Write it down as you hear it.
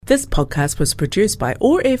This podcast was produced by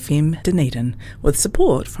OAR FM Dunedin with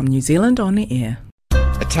support from New Zealand On Air.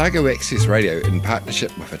 Otago Access Radio, in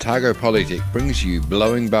partnership with Otago Polytech, brings you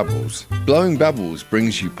Blowing Bubbles. Blowing Bubbles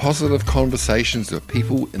brings you positive conversations with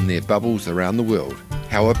people in their bubbles around the world.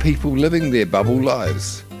 How are people living their bubble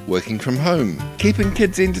lives? Working from home, keeping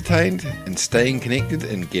kids entertained, and staying connected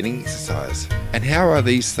and getting exercise. And how are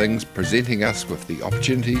these things presenting us with the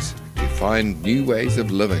opportunities to find new ways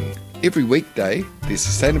of living? Every weekday, the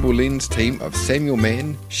Sustainable Lens team of Samuel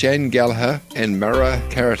Mann, Shane Gallagher and Mara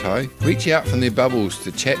Karatai reach out from their bubbles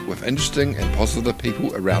to chat with interesting and positive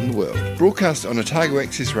people around the world. Broadcast on Otago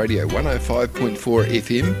Access Radio 105.4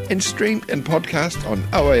 FM and streamed and podcast on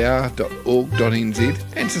oar.org.nz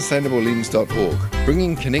and sustainablelens.org,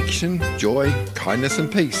 bringing connection, joy, kindness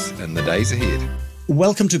and peace in the days ahead.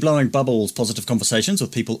 Welcome to Blowing Bubbles, positive conversations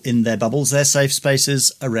with people in their bubbles, their safe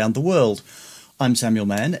spaces around the world. I'm Samuel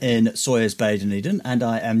Mann in Sawyers Bay, Dunedin, and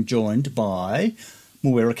I am joined by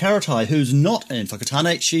Mawera Karatai, who's not in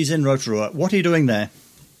Whakatane, she's in Rotorua. What are you doing there?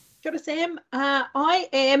 Kia ora, Sam. I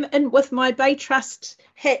am in with my Bay Trust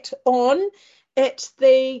hat on at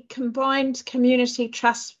the Combined Community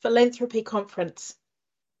Trust Philanthropy Conference.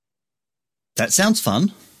 That sounds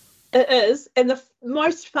fun. It is, and the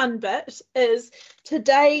most fun bit is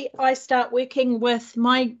today I start working with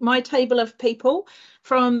my table of people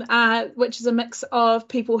from which is a mix of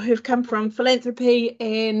people who've come from philanthropy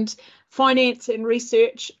and finance and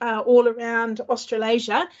research all around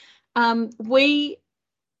Australasia. We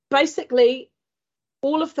basically,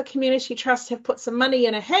 all of the community trusts have put some money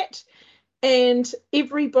in a hat, and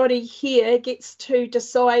everybody here gets to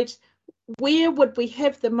decide where would we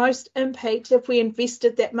have the most impact if we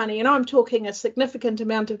invested that money? And I'm talking a significant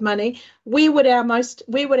amount of money. Where would our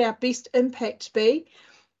best impact be?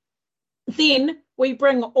 Then we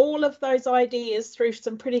bring all of those ideas through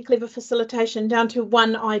some pretty clever facilitation down to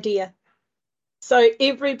one idea. So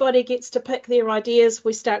everybody gets to pick their ideas.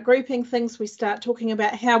 We start grouping things. We start talking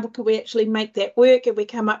about how could we actually make that work, and we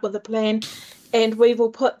come up with a plan, and we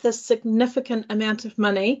will put this significant amount of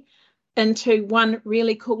money into one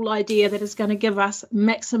really cool idea that is going to give us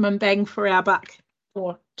maximum bang for our buck,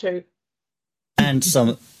 or two. And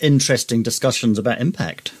some interesting discussions about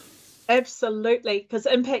impact. Absolutely, because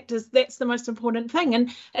impact that's the most important thing.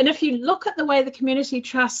 And if you look at the way the community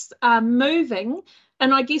trusts are moving,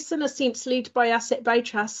 and I guess in a sense led by us at Bay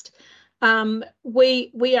Trust,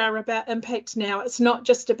 we are about impact now. It's not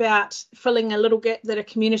just about filling a little gap that a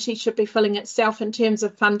community should be filling itself in terms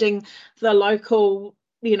of funding the local,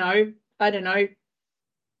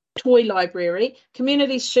 toy library.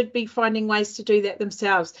 Communities should be finding ways to do that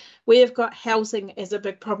themselves. We have got housing as a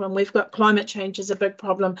big problem. We've got climate change as a big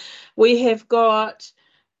problem. We have got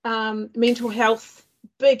mental health,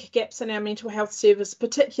 big gaps in our mental health service,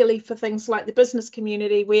 particularly for things like the business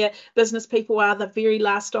community, where business people are the very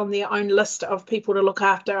last on their own list of people to look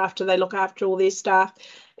after they look after all their staff.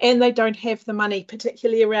 And they don't have the money,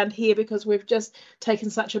 particularly around here, because we've just taken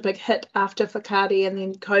such a big hit after Whakaari and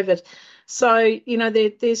then COVID. So,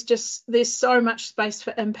 there's so much space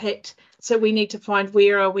for impact. So we need to find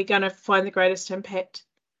where are we going to find the greatest impact.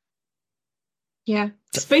 Yeah.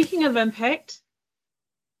 Speaking of impact,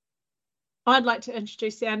 I'd like to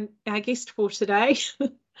introduce our guest for today,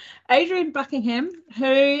 Adrian Buckingham,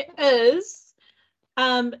 who is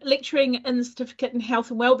lecturing in the Certificate in Health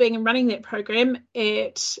and Wellbeing and running that program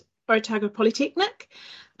at Otago Polytechnic,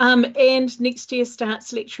 and next year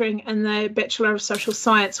starts lecturing in the Bachelor of Social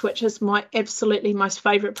Science, which is my absolutely most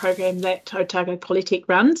favourite program that Otago Polytech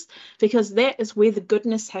runs, because that is where the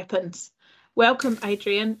goodness happens. Welcome,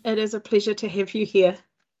 Adrian. It is a pleasure to have you here.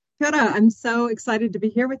 Kia ora. I'm so excited to be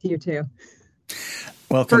here with you too.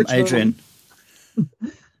 Welcome, Virtually. Adrian.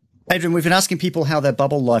 Adrian, we've been asking people how their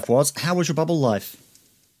bubble life was. How was your bubble life?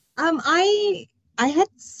 I had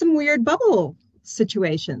some weird bubble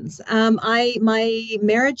situations. My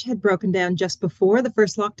marriage had broken down just before the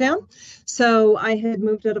first lockdown. So I had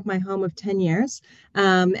moved out of my home of 10 years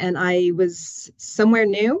and I was somewhere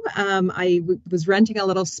new. I was renting a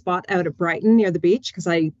little spot out at Brighton near the beach because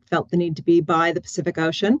I felt the need to be by the Pacific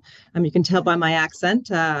Ocean. You can tell by my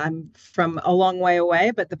accent. I'm from a long way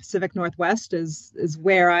away, but the Pacific Northwest is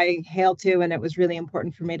where I hail to, and it was really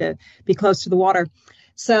important for me to be close to the water.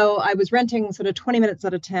 So I was renting sort of 20 minutes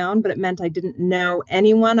out of town, but it meant I didn't know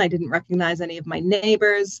anyone. I didn't recognize any of my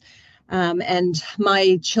neighbors. And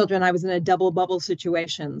my children, I was in a double bubble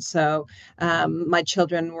situation. So my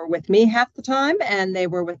children were with me half the time and they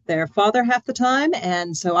were with their father half the time.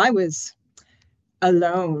 And so I was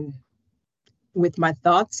alone with my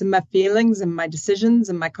thoughts and my feelings and my decisions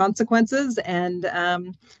and my consequences, and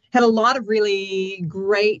had a lot of really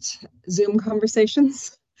great Zoom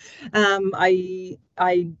conversations I'd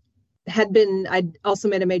also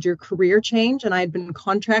made a major career change, and I had been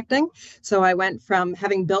contracting. So I went from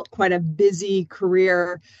having built quite a busy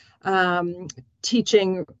career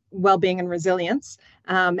teaching well-being and resilience.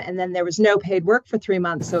 And then there was no paid work for 3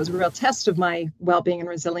 months. So it was a real test of my well-being and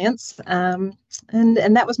resilience. And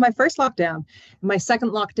that was my first lockdown. My second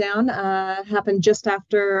lockdown happened just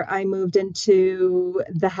after I moved into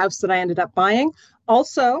the house that I ended up buying,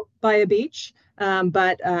 also by a beach.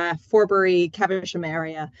 But Forbury, Caversham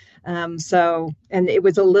area. And it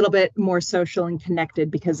was a little bit more social and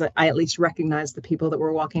connected because I at least recognized the people that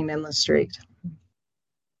were walking in the street.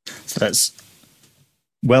 So that's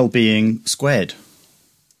well-being squared.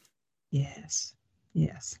 Yes.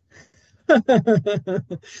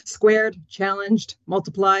 Squared, challenged,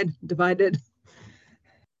 multiplied, divided.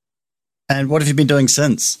 And what have you been doing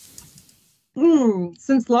since?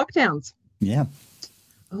 Since lockdowns. Yeah.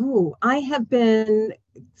 Oh, I have been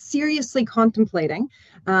seriously contemplating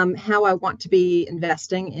how I want to be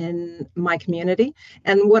investing in my community.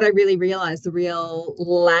 And what I really realized, the real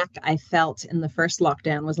lack I felt in the first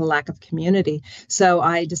lockdown was a lack of community. So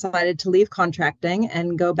I decided to leave contracting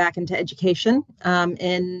and go back into education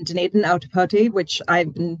in Dunedin, Aotearoa, which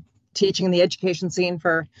I've been teaching in the education scene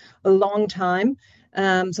for a long time.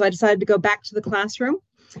 So I decided to go back to the classroom.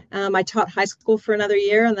 I taught high school for another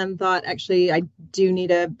year and then thought, actually, I do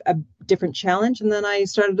need a different challenge. And then I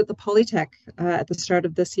started at the Polytech at the start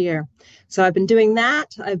of this year. So I've been doing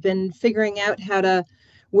that. I've been figuring out how to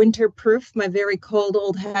winter-proof my very cold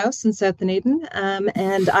old house in South Dunedin.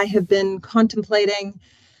 And I have been contemplating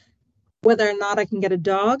whether or not I can get a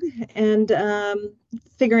dog and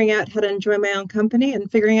figuring out how to enjoy my own company and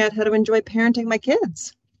figuring out how to enjoy parenting my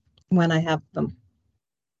kids when I have them.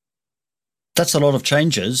 That's a lot of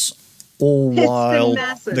changes, all while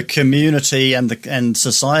the community and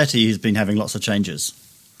society has been having lots of changes.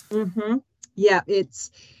 Mm-hmm. Yeah,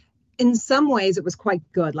 it's in some ways it was quite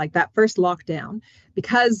good. Like that first lockdown,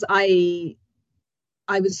 because I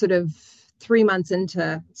was sort of 3 months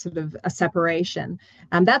into sort of a separation.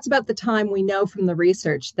 That's about the time we know from the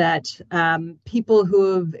research that people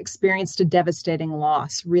who have experienced a devastating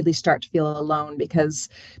loss really start to feel alone because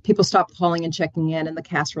people stop calling and checking in and the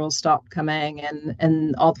casseroles stop coming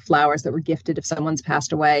and all the flowers that were gifted if someone's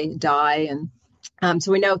passed away die. And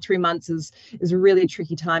so we know 3 months is a really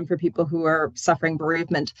tricky time for people who are suffering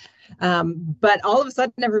bereavement. But all of a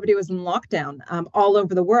sudden, everybody was in lockdown all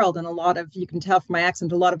over the world. And you can tell from my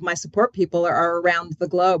accent, a lot of my support people are around the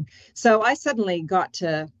globe. So I suddenly got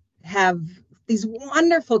to have these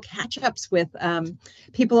wonderful catch-ups with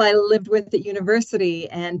people I lived with at university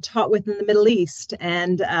and taught with in the Middle East.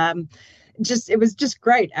 And it was just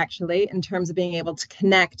great, actually, in terms of being able to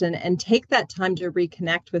connect and take that time to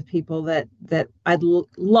reconnect with people that I'd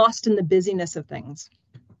lost in the busyness of things.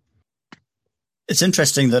 It's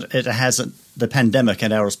interesting that the pandemic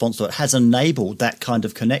and our response to it has enabled that kind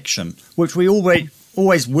of connection, which we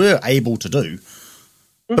always were able to do,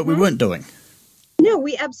 but we weren't doing. No,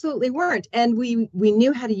 we absolutely weren't. And we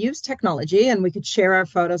knew how to use technology and we could share our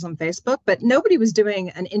photos on Facebook, but nobody was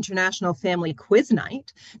doing an international family quiz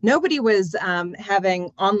night. Nobody was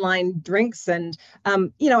having online drinks. And,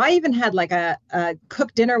 I even had like a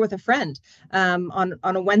cooked dinner with a friend on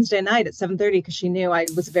a Wednesday night at 7:30 because she knew I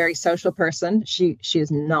was a very social person. She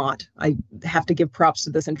is not. I have to give props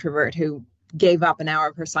to this introvert who gave up an hour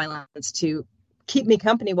of her silence to keep me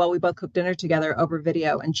company while we both cooked dinner together over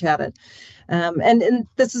video and chatted. And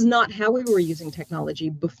this is not how we were using technology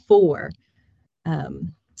before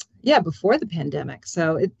the pandemic.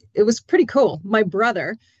 So it was pretty cool. My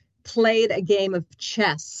brother played a game of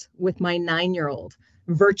chess with my 9-year-old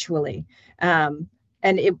virtually.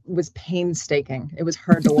 And it was painstaking. It was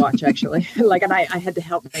hard to watch, actually. And I had to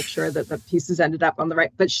help make sure that the pieces ended up on the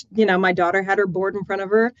right. But, my daughter had her board in front of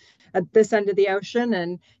her at this end of the ocean,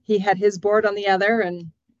 and he had his board on the other. And,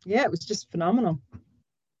 yeah, it was just phenomenal.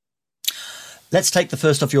 Let's take the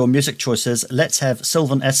first of your music choices. Let's have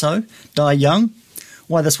Sylvan Esso, Die Young.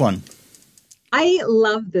 Why this one? I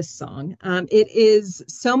love this song. It is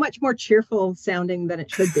so much more cheerful sounding than it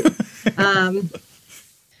should be.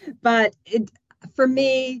 But for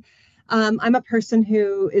me, I'm a person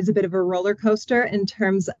who is a bit of a roller coaster in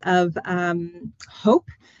terms of hope.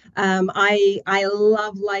 I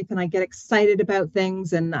love life and I get excited about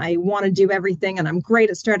things and I want to do everything and I'm great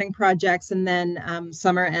at starting projects, and then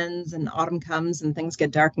summer ends and autumn comes and things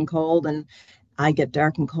get dark and cold and I get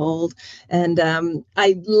dark and cold. And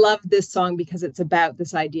I love this song because it's about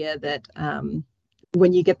this idea that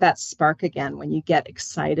when you get that spark again, when you get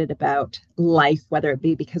excited about life, whether it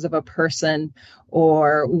be because of a person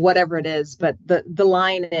or whatever it is. But the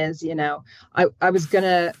line is, I was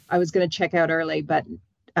gonna check out early, but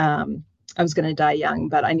I was going to die young,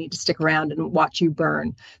 but I need to stick around and watch you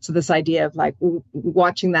burn. So this idea of like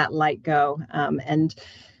watching that light go, and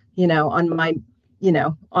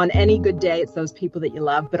on any good day, it's those people that you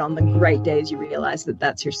love, but on the great days, you realize that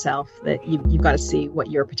that's yourself, that you've got to see what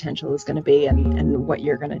your potential is going to be and what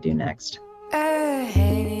you're going to do next. I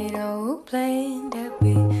had it all planned that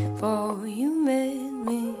before you met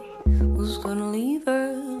me. Was gonna leave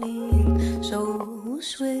early and so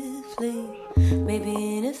swiftly.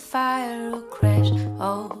 Maybe in a fire or crash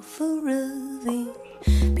off a ravine.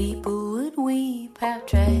 People would weep, how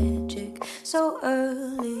tragic, so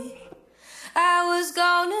early. I was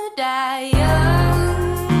gonna die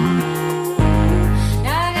young.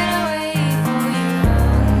 Now I gotta wait for you.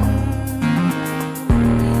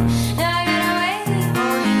 Now I gotta wait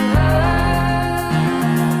for you.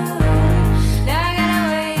 Now I gotta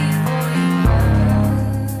wait for you.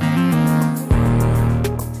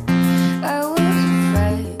 I was a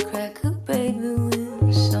firecracker, baby,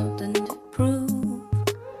 with something to prove.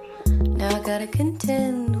 Now I gotta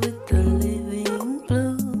contend with the living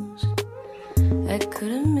blues. I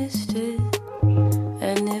could have missed it,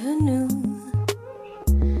 I never knew.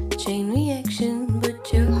 Chain reaction,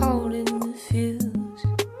 but you're holding the fuse.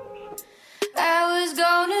 I was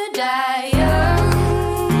gonna die young.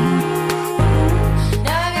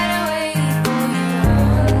 Now I gotta wait for you.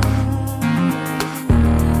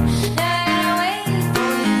 Now I gotta wait for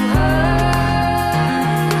you.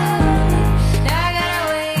 Now I gotta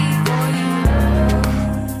wait for you.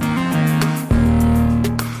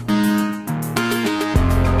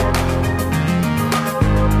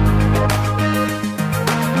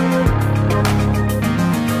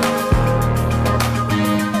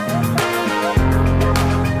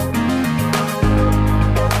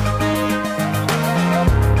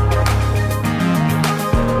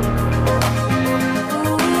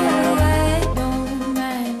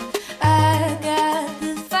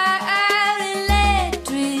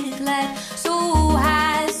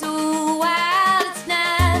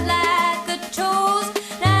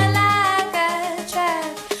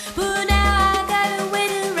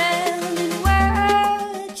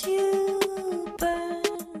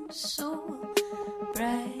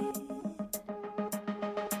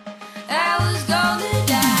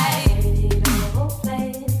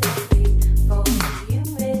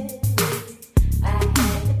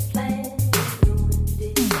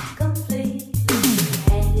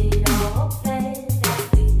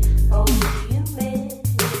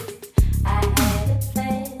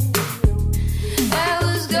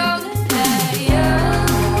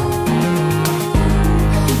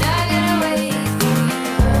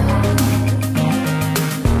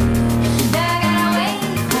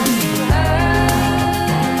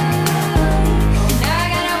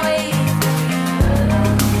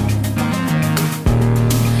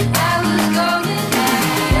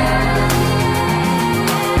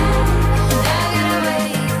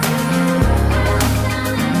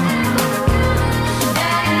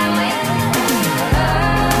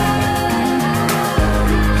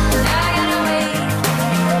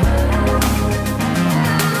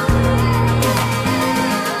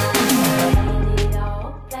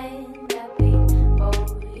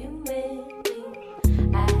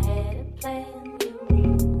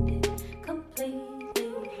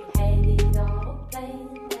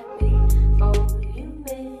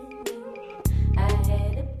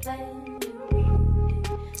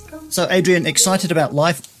 So, Adrian, excited about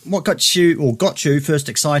life. What got you first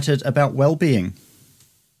excited about well-being?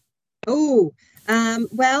 Oh,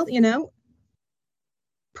 well,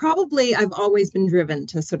 probably I've always been driven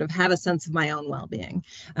to sort of have a sense of my own well-being.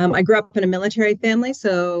 I grew up in a military family,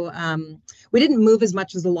 so we didn't move as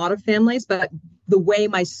much as a lot of families, but the way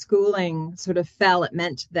my schooling sort of fell, it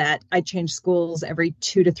meant that I changed schools every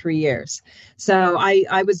 2 to 3 years. So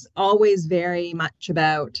I was always very much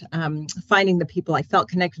about finding the people I felt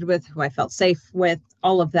connected with, who I felt safe with,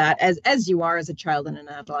 all of that, as you are as a child and an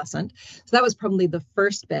adolescent. So that was probably the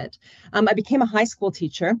first bit. I became a high school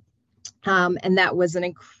teacher. And that was an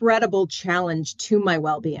incredible challenge to my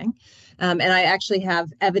well-being. And I actually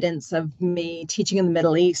have evidence of me teaching in the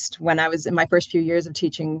Middle East when I was in my first few years of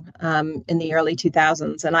teaching in the early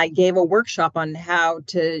 2000s. And I gave a workshop on how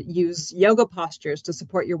to use yoga postures to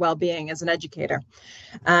support your well-being as an educator.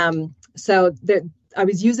 So I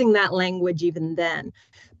was using that language even then.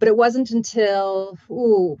 But it wasn't until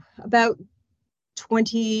about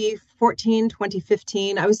 25 2014,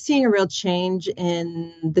 2015, I was seeing a real change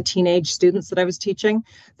in the teenage students that I was teaching.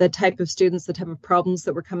 The type of students, the type of problems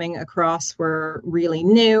that were coming across were really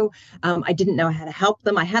new. I didn't know how to help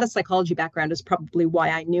them. I had a psychology background, is probably why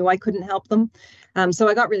I knew I couldn't help them. So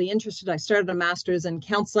I got really interested. I started a master's in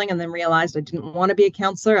counseling and then realized I didn't want to be a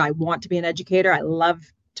counselor. I want to be an educator. I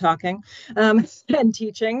love talking and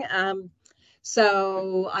teaching.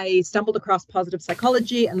 So I stumbled across positive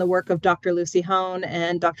psychology and the work of Dr. Lucy Hone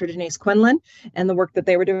and Dr. Denise Quinlan and the work that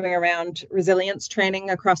they were doing around resilience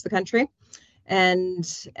training across the country. And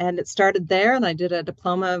it started there. And I did a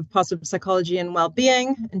diploma of positive psychology and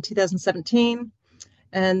well-being in 2017.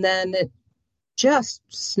 And then it just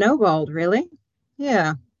snowballed, really.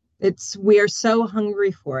 Yeah. We are so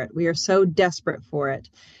hungry for it. We are so desperate for it.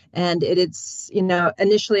 And it's,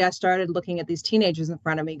 initially I started looking at these teenagers in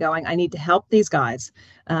front of me going, I need to help these guys.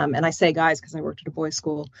 And I say guys because I worked at a boys'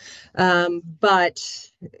 school. But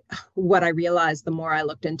what I realized, the more I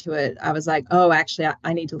looked into it, I was like, oh, actually,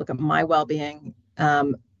 I need to look at my well-being.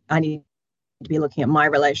 I need to be looking at my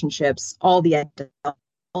relationships. All the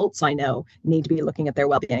adults I know need to be looking at their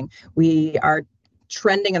well-being. We are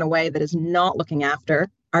trending in a way that is not looking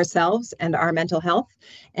after ourselves and our mental health.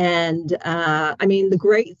 And the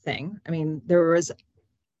great thing, there was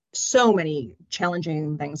so many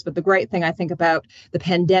challenging things, but the great thing I think about the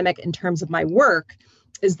pandemic in terms of my work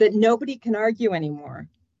is that nobody can argue anymore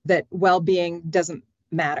that well-being doesn't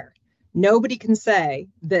matter. Nobody can say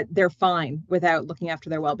that they're fine without looking after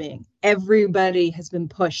their well-being. Everybody has been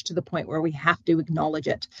pushed to the point where we have to acknowledge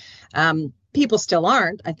it. People still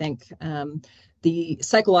aren't, I think. The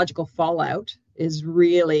psychological fallout is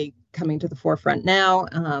really coming to the forefront now.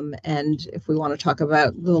 And if we want to talk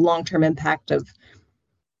about the long-term impact of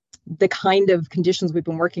the kind of conditions we've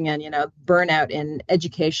been working in, burnout in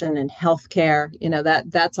education and healthcare,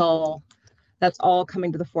 that's all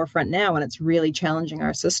coming to the forefront now, and it's really challenging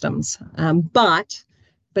our systems.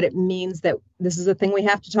 But it means that this is a thing we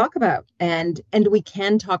have to talk about, and we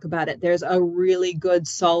can talk about it. There's a really good,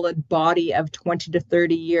 solid body of 20 to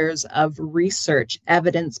 30 years of research,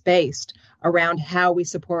 evidence-based, around how we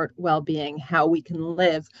support well-being, how we can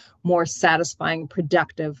live more satisfying,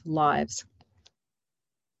 productive lives.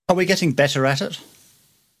 Are we getting better at it?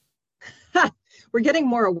 We're getting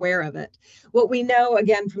more aware of it. What we know,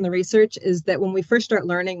 again, from the research is that when we first start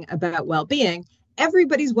learning about well-being,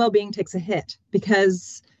 everybody's well-being takes a hit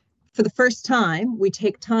because for the first time, we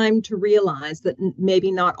take time to realize that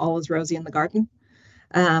maybe not all is rosy in the garden.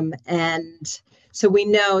 And so we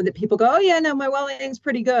know that people go, oh, yeah, no, my well-being is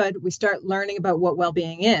pretty good. We start learning about what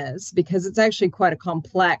well-being is because it's actually quite a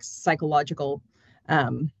complex psychological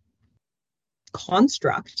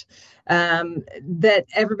construct that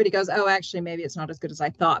everybody goes, oh, actually, maybe it's not as good as I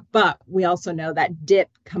thought. But we also know that dip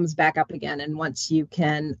comes back up again. And once you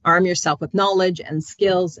can arm yourself with knowledge and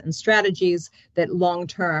skills and strategies, that long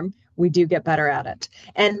term, we do get better at it.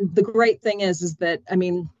 And the great thing is that,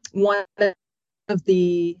 one of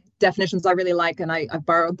the definitions I really like, and I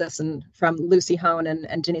borrowed this from Lucy Hone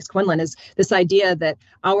and Denise Quinlan, is this idea that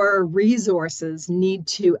our resources need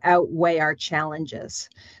to outweigh our challenges.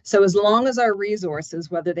 So as long as our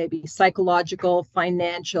resources, whether they be psychological,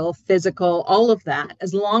 financial, physical, all of that,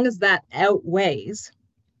 as long as that outweighs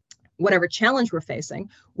whatever challenge we're facing,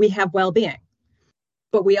 we have well-being.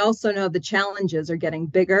 But we also know the challenges are getting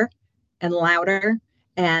bigger and louder,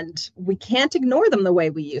 and we can't ignore them the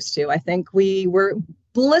way we used to. I think we were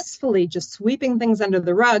blissfully just sweeping things under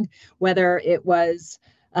the rug, whether it was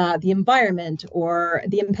the environment or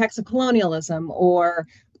the impacts of colonialism or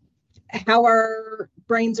how our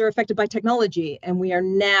brains are affected by technology. And we are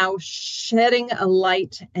now shedding a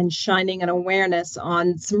light and shining an awareness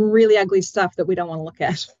on some really ugly stuff that we don't want to look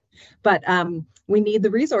at. But we need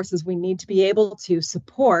the resources. We need to be able to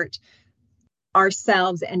support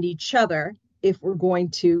ourselves and each other if we're going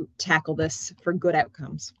to tackle this for good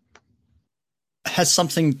outcomes. Has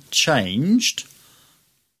something changed?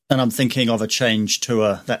 And I'm thinking of a change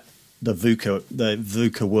to the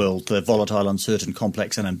VUCA world, the volatile, uncertain,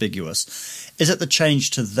 complex, and ambiguous. Is it the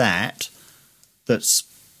change to that's,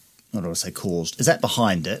 what do I say, caused? Is that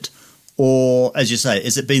behind it? Or, as you say,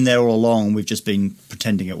 has it been there all along? We've just been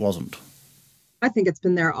pretending it wasn't? I think it's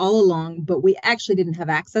been there all along, but we actually didn't have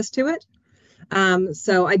access to it.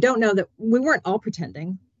 So I don't know that we weren't all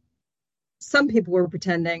pretending. Some people were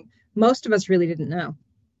pretending. Most of us really didn't know.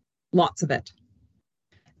 Lots of it.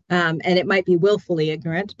 And it might be willfully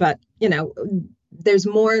ignorant, but, there's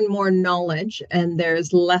more and more knowledge and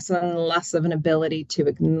there's less and less of an ability to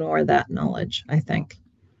ignore that knowledge, I think.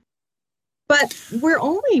 But we're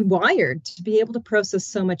only wired to be able to process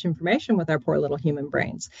so much information with our poor little human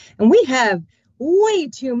brains. And we have way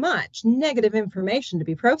too much negative information to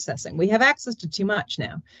be processing. We have access to too much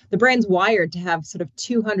now. The brain's wired to have sort of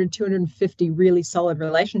 200, 250 really solid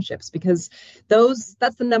relationships, because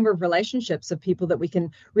that's the number of relationships of people that we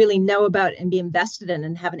can really know about and be invested in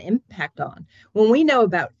and have an impact on. When we know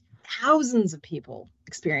about thousands of people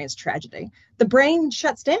experience tragedy, the brain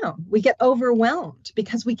shuts down. We get overwhelmed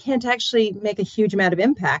because we can't actually make a huge amount of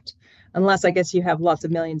impact unless, I guess, you have lots of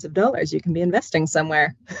millions of dollars you can be investing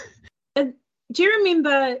somewhere. Do you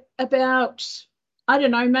remember about, I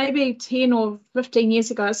don't know, maybe 10 or 15 years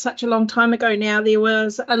ago, it's such a long time ago now, there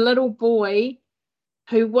was a little boy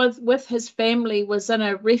who was with his family, was in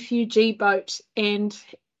a refugee boat, and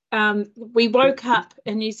we woke up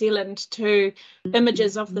in New Zealand to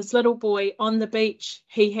images of this little boy on the beach.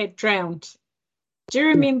 He had drowned. Do you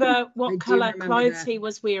remember what colour clothes he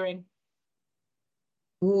was wearing?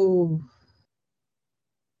 Oh.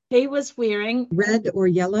 He was wearing... red or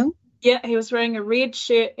yellow? Yeah, he was wearing a red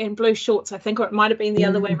shirt and blue shorts, I think, or it might have been the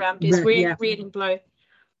other way around. He was wearing red and blue.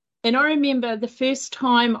 And I remember the first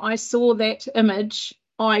time I saw that image,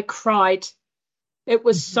 I cried. It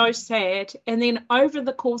was so sad. And then over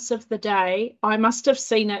the course of the day, I must have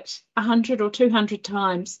seen it 100 or 200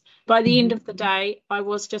 times. By the end of the day, I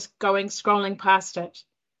was just scrolling past it.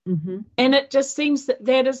 And it just seems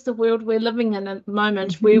that is the world we're living in at the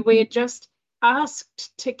moment, where we're just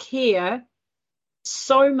asked to care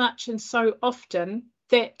so much and so often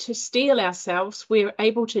that to steel ourselves, we're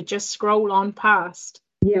able to just scroll on past.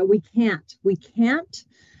 Yeah, we can't,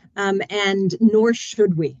 and nor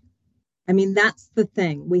should we. I mean, that's the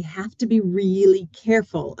thing. We have to be really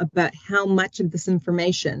careful about how much of this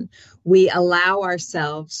information we allow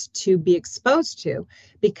ourselves to be exposed to,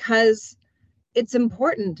 because it's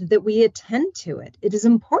important that we attend to it. It is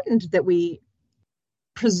important that we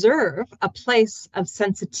preserve a place of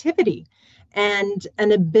sensitivity and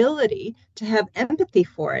an ability to have empathy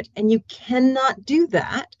for it. And you cannot do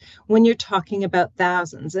that when you're talking about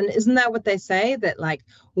thousands. And isn't that what they say? That like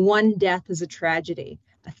one death is a tragedy,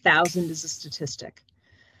 1,000 is a statistic.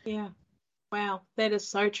 Yeah. Wow. That is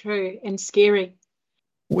so true and scary.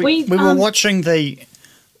 We were watching the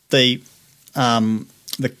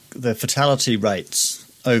fatality rates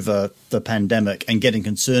over the pandemic and getting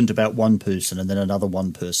concerned about one person and then another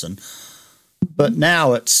one person. But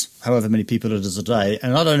now it's however many people it is a day,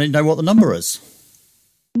 and I don't even know what the number is.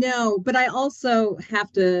 No, but I also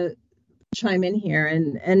have to chime in here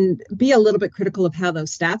and be a little bit critical of how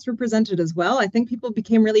those stats were presented as well. I think people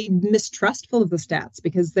became really mistrustful of the stats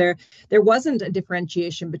because there wasn't a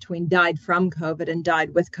differentiation between died from COVID and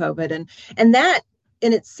died with COVID. And that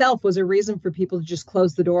in itself was a reason for people to just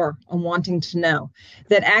close the door on wanting to know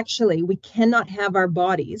that actually we cannot have our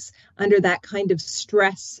bodies under that kind of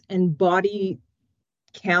stress and body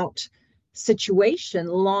count situation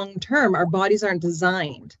long term. Our bodies aren't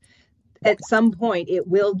designed. At some point, it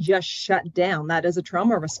will just shut down. That is a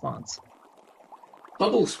trauma response.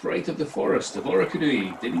 Bubble Sprite of the Forest of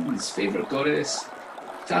Orokonui, Dunedin's favourite goddess,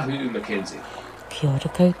 Tahu Mackenzie. Kia ora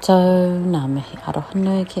koutou, ngā mihi aroha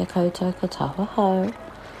nui kia koutou ka taua hau.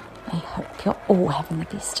 I hope you're all having the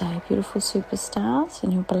best day, beautiful superstars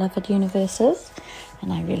in your beloved universes.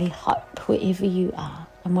 And I really hope wherever you are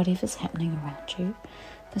and whatever's happening around you,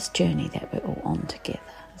 this journey that we're all on together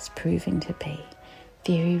is proving to be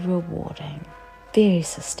very rewarding, very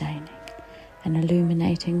sustaining, and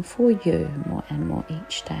illuminating for you more and more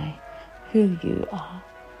each day who you are,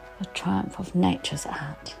 a triumph of nature's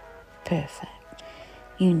art, perfect,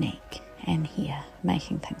 unique, and here,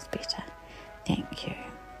 making things better. Thank you.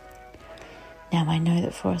 Now I know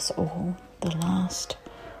that for us all, the last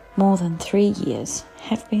more than 3 years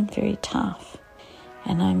have been very tough,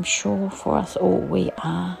 and I'm sure for us all we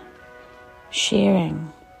are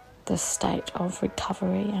sharing this state of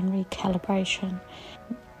recovery and recalibration,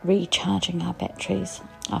 recharging our batteries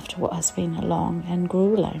after what has been a long and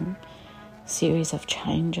grueling series of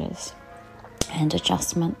changes and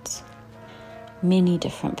adjustments, many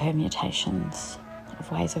different permutations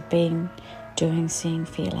of ways of being, doing, seeing,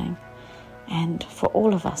 feeling. And for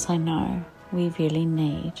all of us, I know we really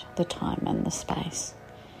need the time and the space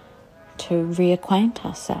to reacquaint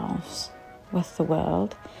ourselves with the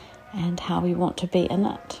world and how we want to be in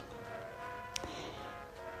it.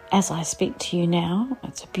 As I speak to you now,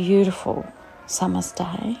 it's a beautiful summer's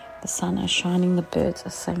day. The sun is shining, the birds are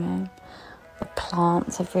singing, the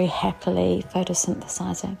plants are very happily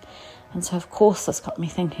photosynthesizing. And so, of course, this got me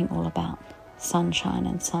thinking all about sunshine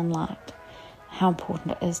and sunlight, how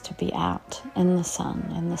important it is to be out in the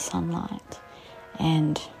sun, in the sunlight,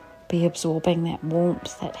 and be absorbing that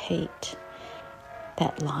warmth, that heat,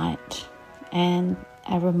 that light, and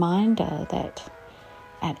a reminder that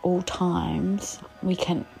at all times we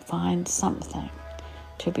can find something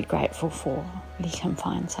to be grateful for. We can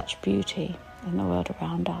find such beauty in the world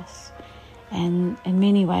around us. And in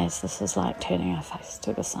many ways, this is like turning our face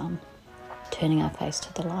to the sun, turning our face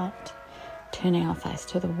to the light, turning our face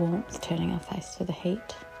to the warmth, turning our face to the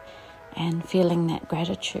heat, and feeling that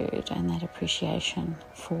gratitude and that appreciation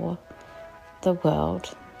for the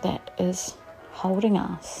world that is holding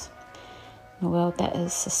us, the world that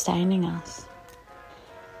is sustaining us.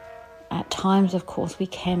 At times, of course, we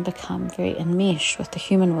can become very enmeshed with the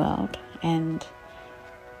human world and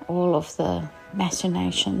all of the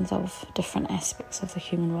machinations of different aspects of the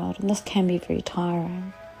human world, and this can be very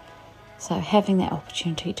tiring. So having that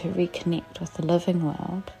opportunity to reconnect with the living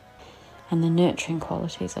world and the nurturing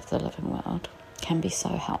qualities of the living world can be so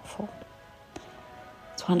helpful.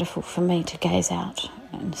 It's wonderful for me to gaze out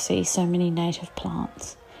and see so many native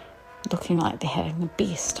plants looking like they're having the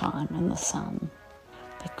best time in the sun,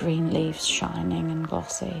 the green leaves shining and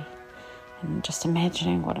glossy, and just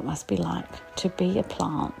imagining what it must be like to be a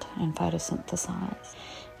plant and photosynthesize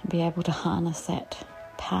and be able to harness that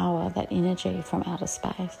power, that energy from outer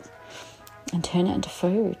space and turn it into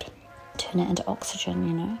food, turn it into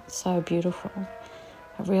oxygen, It's so beautiful,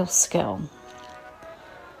 a real skill.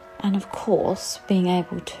 And of course, being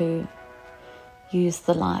able to use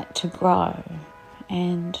the light to grow.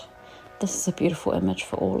 And this is a beautiful image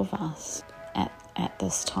for all of us at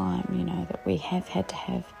this time, that we have had to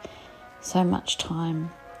have so much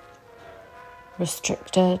time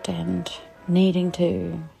restricted and needing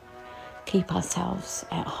to keep ourselves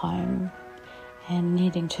at home and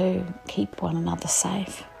needing to keep one another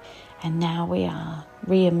safe. And now we are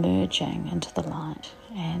re-emerging into the light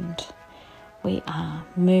and we are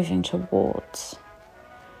moving towards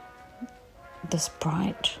this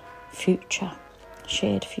bright future,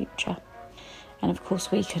 shared future. And of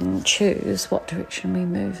course we can choose what direction we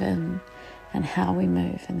move in and how we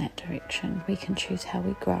move in that direction. We can choose how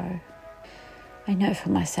we grow. I know for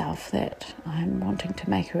myself that I'm wanting to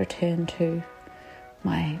make a return to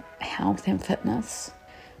my health and fitness,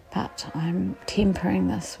 but I'm tempering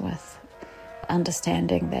this with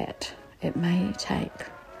understanding that it may take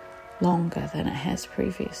longer than it has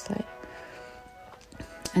previously.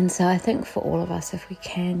 And so I think for all of us, if we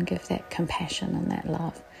can give that compassion and that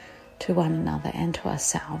love to one another and to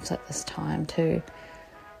ourselves at this time, to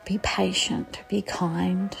be patient, to be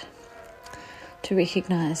kind, to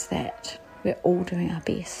recognise that we're all doing our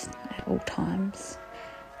best at all times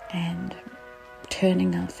and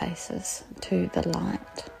turning our faces to the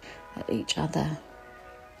light that each other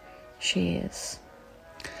shares.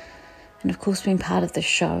 And of course, being part of this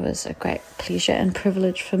show is a great pleasure and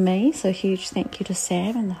privilege for me. So huge thank you to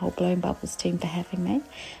Sam and the whole Blowing Bubbles team for having me.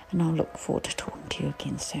 And I'll look forward to talking to you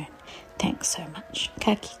again soon. Thanks so much.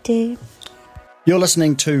 Ka kite. You're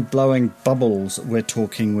listening to Blowing Bubbles. We're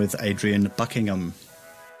talking with Adrian Buckingham.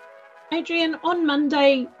 Adrian, on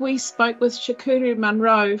Monday we spoke with Shukuru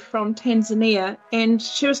Munro from Tanzania, and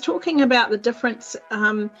she was talking about the difference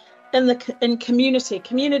in community.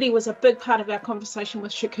 Community was a big part of our conversation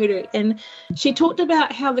with Shukuru, and she talked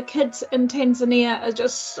about how the kids in Tanzania are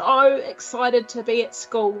just so excited to be at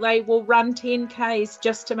school. They will run 10Ks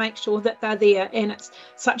just to make sure that they're there, and it's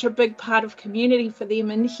such a big part of community for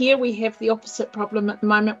them. And here we have the opposite problem at the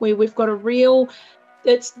moment, where we've got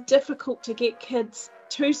it's difficult to get kids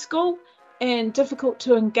to school and difficult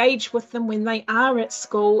to engage with them when they are at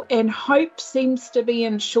school, and hope seems to be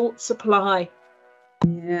in short supply.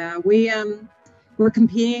 Yeah, we're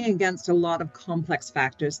competing against a lot of complex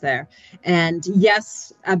factors there. And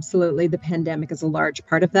yes, absolutely, the pandemic is a large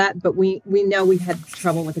part of that, but we know we had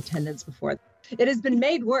trouble with attendance before. It has been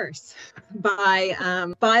made worse by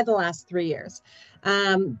the last 3 years.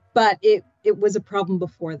 But it was a problem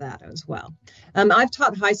before that as well. I've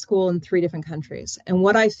taught high school in 3 different countries. And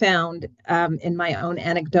what I found in my own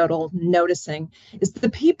anecdotal noticing is the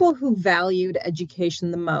people who valued education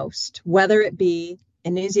the most, whether it be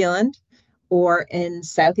in New Zealand or in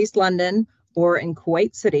Southeast London or in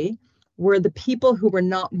Kuwait City, were the people who were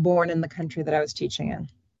not born in the country that I was teaching in.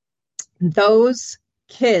 Those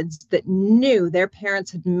kids that knew their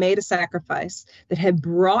parents had made a sacrifice that had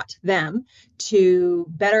brought them to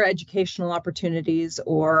better educational opportunities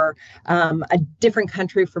or a different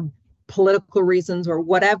country for political reasons or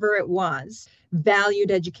whatever it was, valued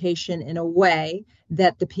education in a way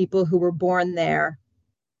that the people who were born there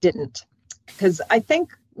didn't. Because I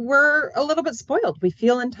think we're a little bit spoiled. We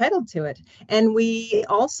feel entitled to it. And we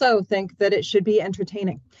also think that it should be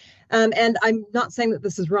entertaining. And I'm not saying that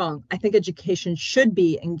this is wrong. I think education should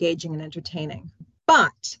be engaging and entertaining.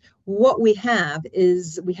 But what we have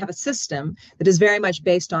is we have a system that is very much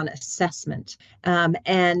based on assessment.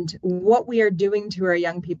 And what we are doing to our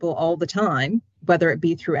young people all the time, whether it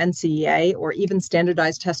be through NCEA or even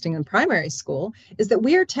standardized testing in primary school, is that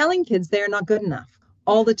we are telling kids they are not good enough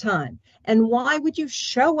all the time. And why would you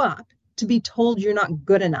show up to be told you're not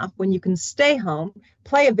good enough when you can stay home,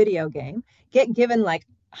 play a video game, get given like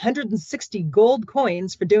 160 gold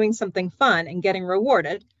coins for doing something fun and getting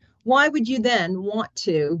rewarded? Why would you then want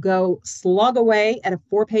to go slog away at a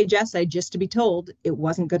 4-page essay just to be told it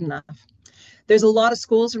wasn't good enough? There's a lot of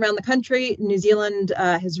schools around the country. New Zealand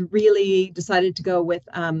has really decided to go with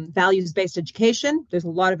values-based education. There's a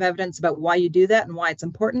lot of evidence about why you do that and why it's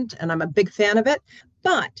important, and I'm a big fan of it.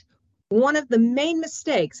 But one of the main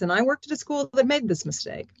mistakes, and I worked at a school that made this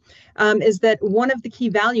mistake, is that one of the key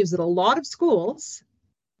values that a lot of schools,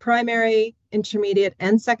 primary, intermediate,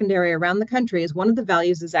 and secondary around the country, is one of the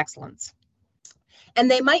values is excellence. And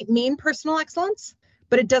they might mean personal excellence,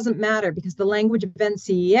 but it doesn't matter because the language of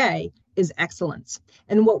NCEA is excellence.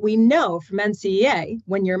 And what we know from NCEA,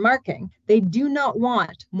 when you're marking, they do not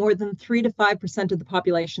want more than 3 to 5% of the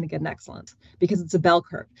population to get an excellence because it's a bell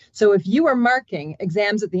curve. So if you are marking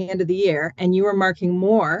exams at the end of the year and you are marking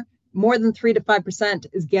more than 3 to 5%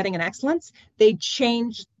 is getting an excellence, they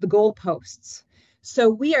change the goalposts.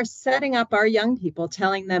 So we are setting up our young people,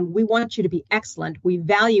 telling them, we want you to be excellent. We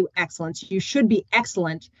value excellence. You should be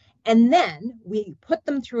excellent. And then we put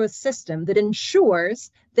them through a system that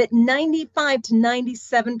ensures that 95 to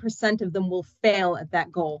 97% of them will fail at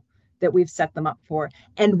that goal that we've set them up for.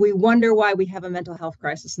 And we wonder why we have a mental health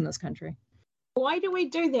crisis in this country. Why do we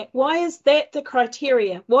do that? Why is that the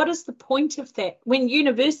criteria? What is the point of that? When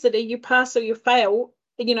university, you pass or you fail,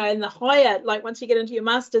 you know, in the higher, like once you get into your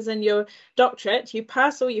master's and your doctorate, you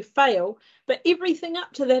pass or you fail. But everything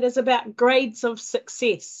up to that is about grades of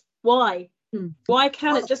success. Why? Why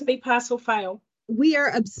can't it just be pass or fail? We are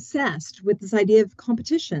obsessed with this idea of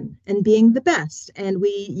competition and being the best. And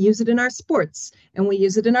we use it in our sports and we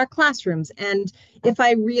use it in our classrooms. And if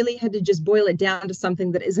I really had to just boil it down to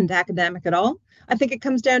something that isn't academic at all, I think it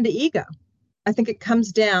comes down to ego. I think it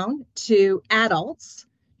comes down to adults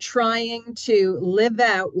trying to live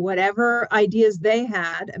out whatever ideas they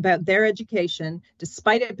had about their education,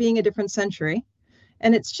 despite it being a different century.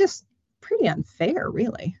 And it's just pretty unfair,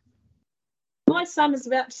 really. My son is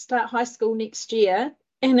about to start high school next year,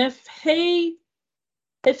 and if he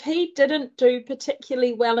didn't do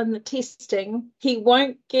particularly well in the testing, he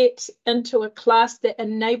won't get into a class that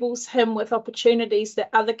enables him with opportunities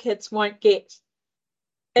that other kids won't get.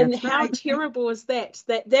 And That's how right. terrible is that?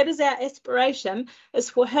 That is our aspiration, is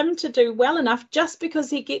for him to do well enough just because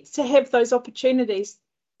he gets to have those opportunities.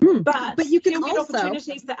 But you can he'll get also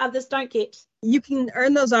opportunities that others don't get. You can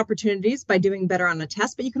earn those opportunities by doing better on a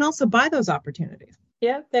test, but you can also buy those opportunities.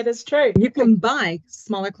 Yeah, that is true. You can buy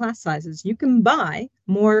smaller class sizes. You can buy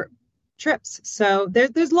more trips. So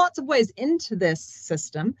there's lots of ways into this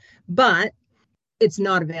system, but it's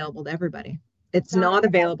not available to everybody. It's not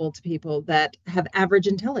available to people that have average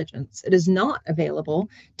intelligence. It is not available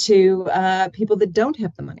to people that don't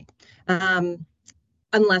have the money,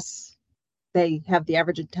 unless they have the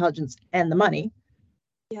average intelligence and the money.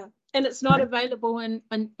 Yeah, and it's not available in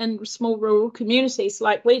small rural communities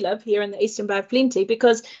like we live here in the Eastern Bay of Plenty,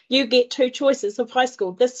 because you get two choices of high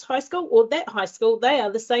school, this high school or that high school. They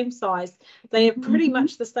are the same size. They have pretty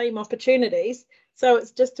much the same opportunities. So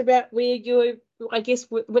it's just about where you, I guess,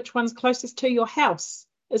 which one's closest to your house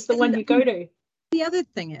is the one you go to. The other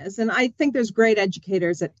thing is, and I think there's great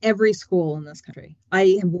educators at every school in this country.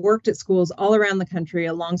 I have worked at schools all around the country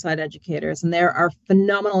alongside educators, and there are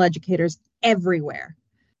phenomenal educators everywhere.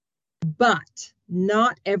 But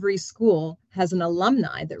not every school has an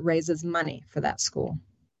alumni that raises money for that school.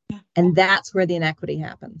 And that's where the inequity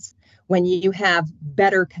happens, when you have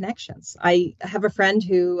better connections. I have a friend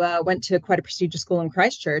who went to quite a prestigious school in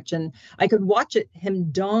Christchurch, and I could watch it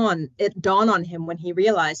dawn on him when he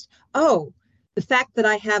realized, oh, the fact that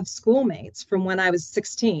I have schoolmates from when I was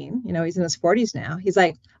 16, you know, he's in his 40s now. He's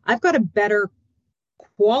like, I've got a better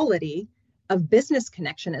quality of business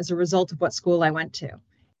connection as a result of what school I went to.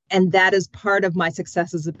 And that is part of my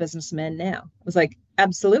success as a businessman now. I was like,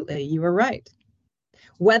 absolutely, you were right.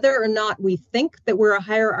 Whether or not we think that we're a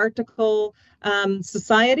hierarchical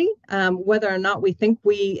society, whether or not we think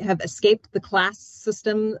we have escaped the class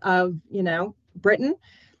system of, you know, Britain,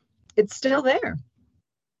 it's still there.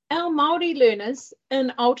 Our Māori learners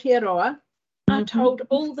in Aotearoa are told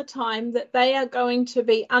all the time that they are going to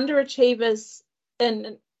be underachievers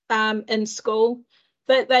in school,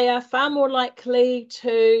 that they are far more likely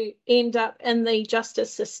to end up in the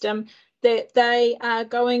justice system, that they're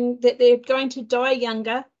going to die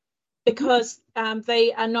younger because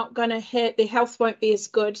they are not going to have, their health won't be as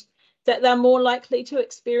good, that they're more likely to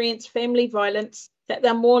experience family violence, that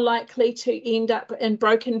they're more likely to end up in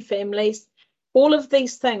broken families, all of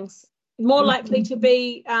these things, more likely to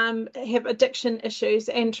be have addiction issues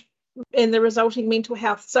and the resulting mental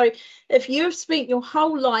health. So if you've spent your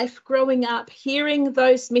whole life growing up hearing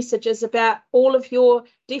those messages about all of your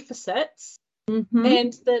deficits and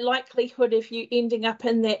the likelihood of you ending up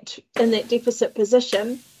in that deficit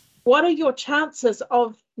position, what are your chances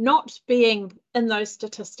of not being in those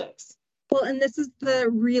statistics? Well, and this is the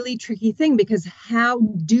really tricky thing, because how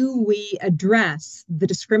do we address the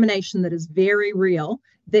discrimination that is very real,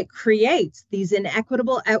 that creates these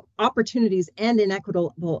inequitable opportunities and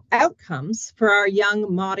inequitable outcomes for our young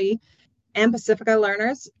Māori and Pacifica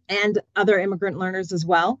learners and other immigrant learners as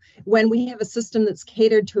well, when we have a system that's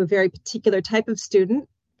catered to a very particular type of student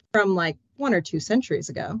from like 1 or 2 centuries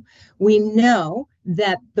ago? We know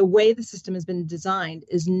that the way the system has been designed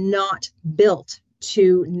is not built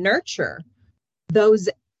to nurture those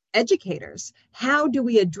educators. How do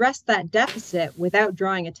we address that deficit without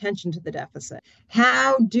drawing attention to the deficit?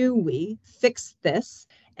 How do we fix this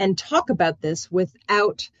and talk about this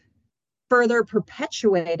without further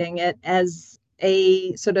perpetuating it as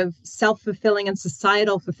a sort of self-fulfilling and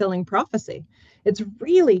societal fulfilling prophecy? It's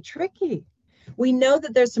really tricky. We know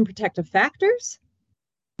that there's some protective factors.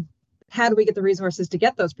 How do we get the resources to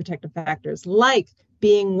get those protective factors? Like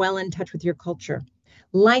being well in touch with your culture,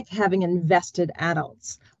 like having invested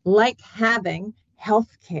adults, like having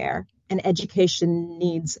healthcare and education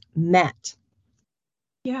needs met.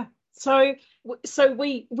 Yeah. So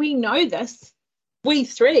we know this, we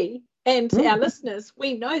three and our listeners,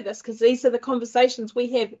 we know this because these are the conversations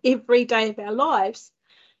we have every day of our lives.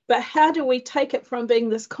 But how do we take it from being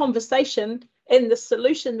this conversation and the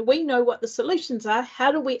solution? We know what the solutions are.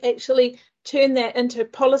 How do we actually turn that into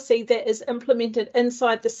policy that is implemented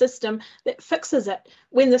inside the system that fixes it,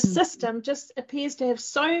 when the system just appears to have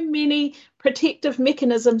so many protective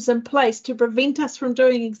mechanisms in place to prevent us from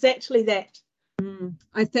doing exactly that?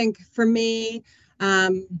 I think for me,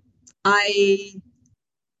 I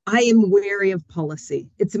am wary of policy.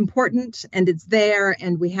 It's important and it's there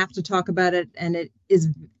and we have to talk about it, and it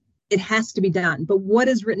has to be done. But what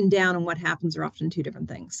is written down and what happens are often two different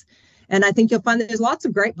things. And I think you'll find that there's lots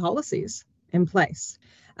of great policies in place.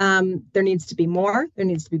 There needs to be more, there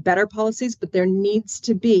needs to be better policies, but there needs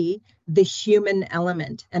to be the human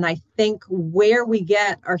element. And I think where we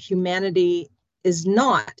get our humanity is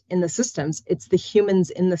not in the systems, it's the humans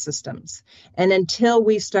in the systems. And until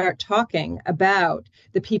we start talking about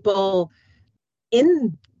the people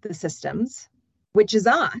in the systems, which is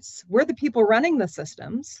us, we're the people running the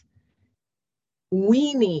systems,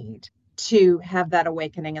 we need to have that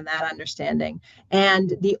awakening and that understanding.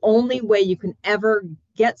 And the only way you can ever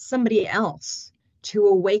get somebody else to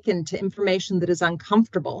awaken to information that is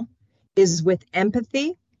uncomfortable is with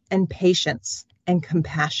empathy and patience and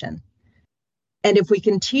compassion. And if we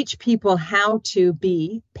can teach people how to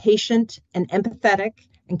be patient and empathetic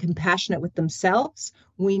and compassionate with themselves,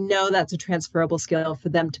 we know that's a transferable skill for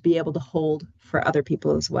them to be able to hold for other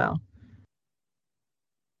people as well.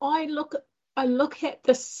 I look at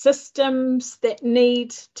the systems that need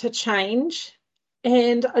to change,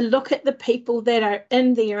 and I look at the people that are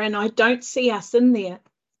in there, and I don't see us in there.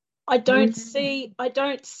 I don't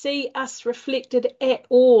see us reflected at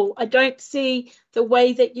all. I don't see the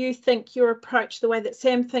way that you think your approach, the way that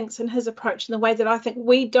Sam thinks in his approach, and the way that I think.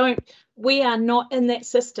 We are not in that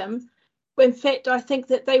system. In fact, I think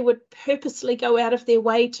that they would purposely go out of their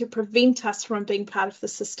way to prevent us from being part of the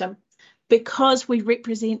system because we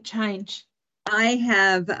represent change. I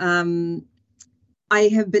have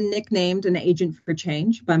been nicknamed an agent for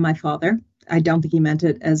change by my father. I don't think he meant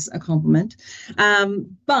it as a compliment.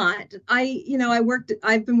 But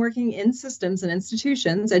I've been working in systems and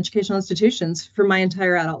institutions, educational institutions, for my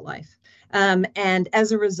entire adult life. And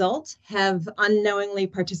as a result, have unknowingly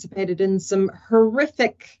participated in some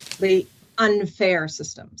horrifically unfair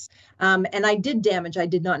systems. And I did damage I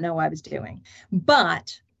did not know I was doing.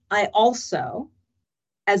 But I also,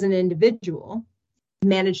 as an individual,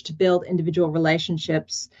 managed to build individual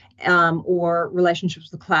relationships or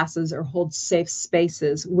relationships with classes or hold safe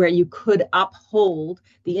spaces where you could uphold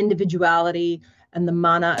the individuality and the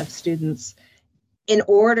mana of students in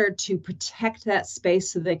order to protect that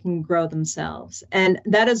space so they can grow themselves. And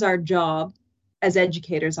that is our job as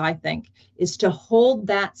educators, I think, is to hold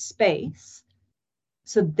that space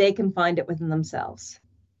so they can find it within themselves.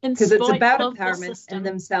 Because it's about empowerment in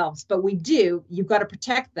themselves. But you've got to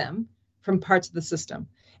protect them from parts of the system.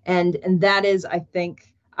 And that is, I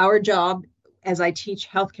think, our job, as I teach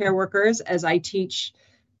healthcare workers, as I teach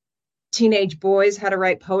teenage boys how to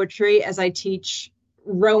write poetry, as I teach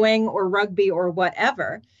rowing or rugby or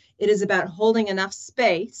whatever, it is about holding enough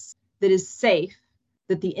space that is safe,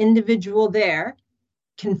 that the individual there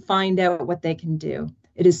can find out what they can do.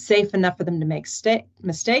 It is safe enough for them to make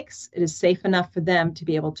mistakes. It is safe enough for them to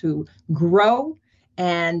be able to grow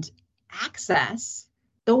and access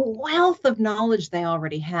the wealth of knowledge they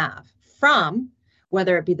already have from,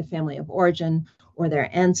 whether it be the family of origin or their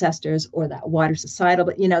ancestors or that wider societal.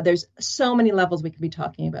 But, there's so many levels we could be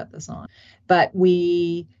talking about this on. But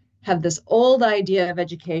we have this old idea of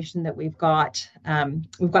education that we've got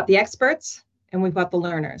the experts and we've got the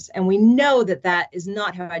learners. And we know that that is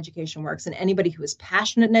not how education works. And anybody who is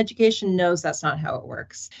passionate in education knows that's not how it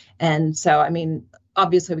works. And so,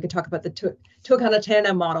 obviously we could talk about the Tuakana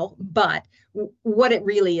Tēnā model, but what it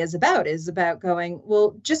really is about going,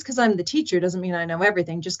 well, just because I'm the teacher doesn't mean I know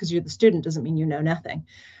everything. Just because you're the student doesn't mean you know nothing.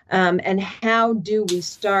 And how do we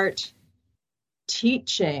start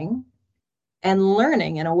teaching and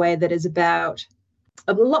learning in a way that is about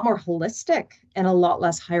a lot more holistic and a lot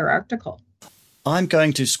less hierarchical? I'm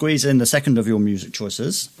going to squeeze in the second of your music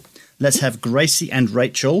choices. Let's have Gracie and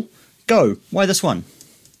Rachel. Go. Why this one?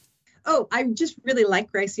 Oh, I just really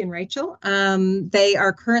like Gracie and Rachel. They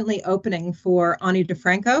are currently opening for Ani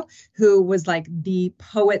DeFranco, who was like the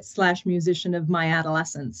poet/musician of my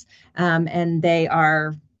adolescence. And they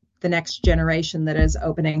are the next generation that is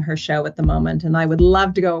opening her show at the moment. And I would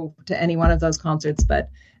love to go to any one of those concerts, but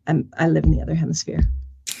I live in the other hemisphere.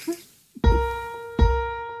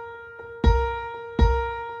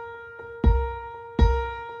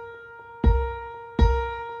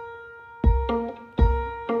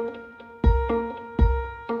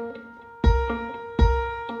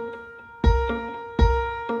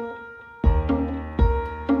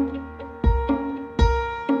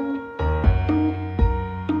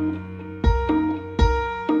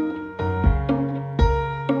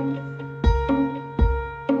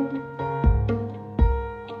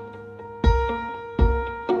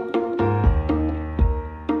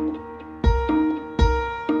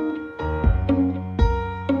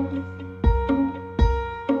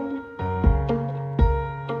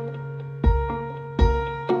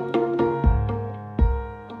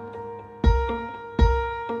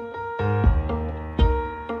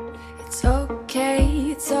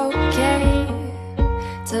 It's okay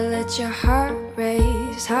to let your heart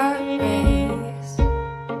race,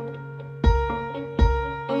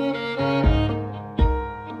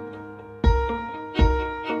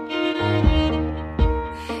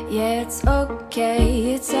 Yeah, it's okay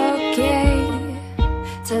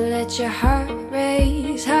to let your heart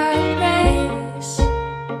race, let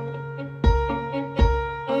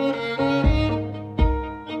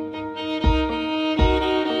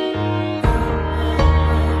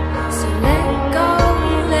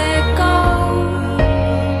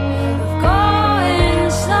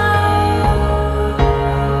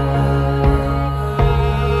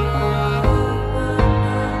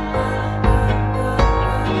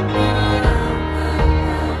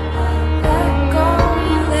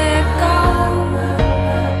go.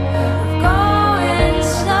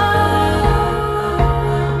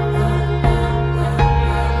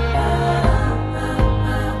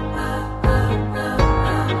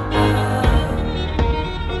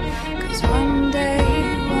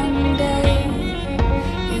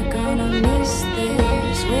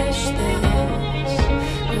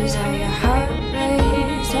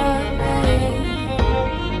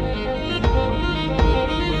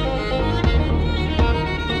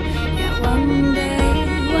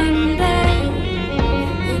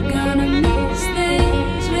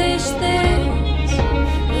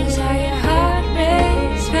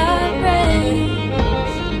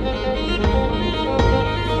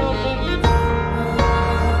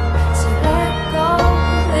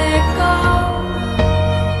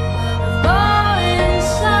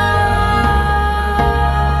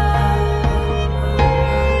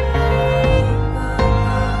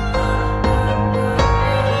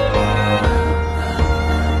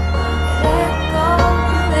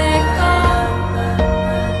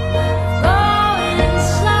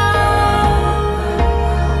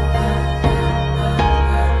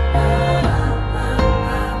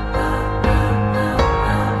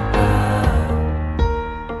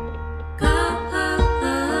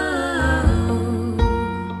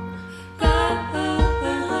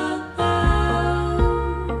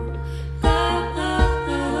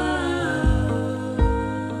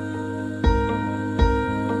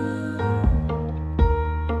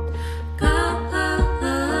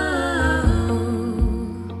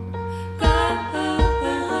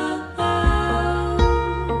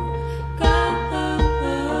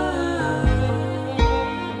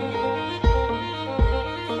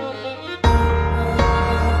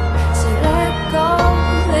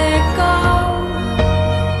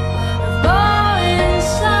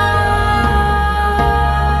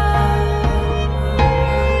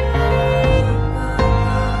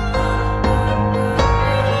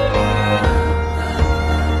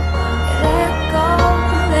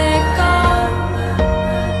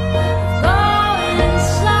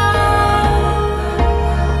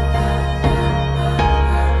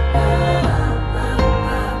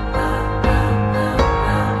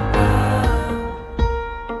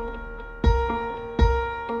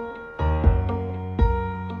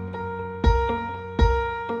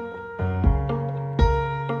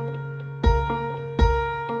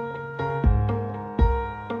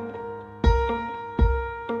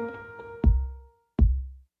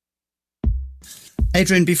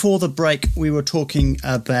 Adrian, before the break, we were talking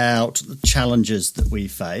about the challenges that we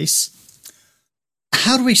face.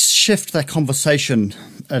 How do we shift that conversation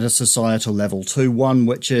at a societal level to one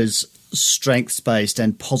which is strengths-based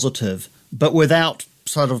and positive, but without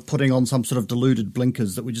sort of putting on some sort of deluded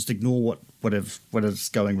blinkers that we just ignore what is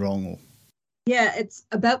going wrong? Or Yeah, it's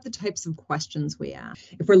about the types of questions we ask.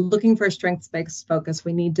 If we're looking for a strengths-based focus,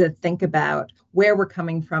 we need to think about where we're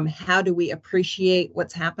coming from. How do we appreciate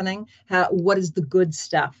what's happening? What is the good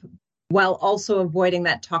stuff? While also avoiding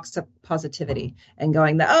that toxic positivity and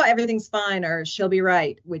going, everything's fine, or she'll be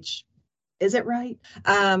right, which is it right?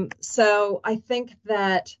 So I think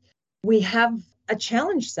that we have a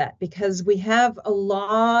challenge set because we have a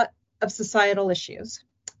lot of societal issues.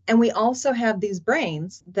 And we also have these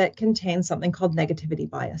brains that contain something called negativity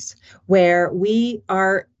bias, where we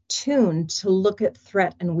are tuned to look at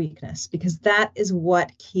threat and weakness because that is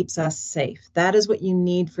what keeps us safe. That is what you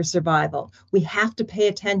need for survival. We have to pay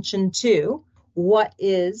attention to what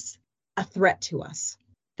is a threat to us.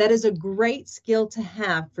 That is a great skill to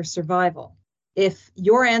have for survival. If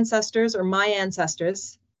your ancestors or my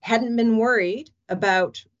ancestors hadn't been worried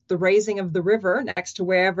about the raising of the river next to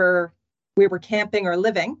wherever we were camping or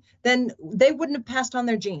living, then they wouldn't have passed on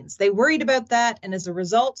their genes. They worried about that, and as a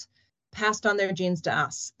result, passed on their genes to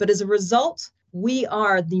us. But as a result, we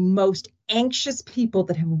are the most anxious people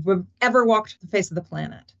that have ever walked the face of the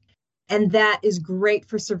planet. And that is great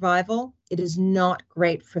for survival. It is not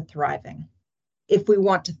great for thriving. If we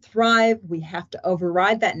want to thrive, we have to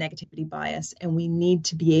override that negativity bias, and we need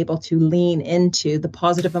to be able to lean into the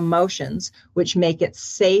positive emotions, which make it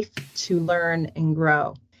safe to learn and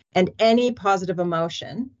grow. And any positive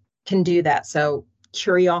emotion can do that. So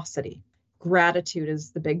curiosity, gratitude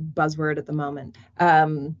is the big buzzword at the moment.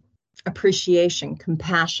 Appreciation,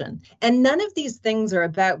 compassion. And none of these things are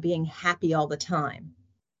about being happy all the time.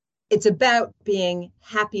 It's about being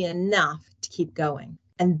happy enough to keep going.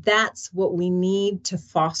 And that's what we need to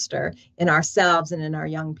foster in ourselves and in our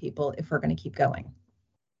young people if we're going to keep going.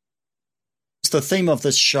 The theme of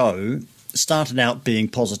this show started out being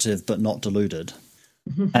positive but not deluded.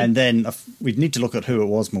 And then we need to look at who it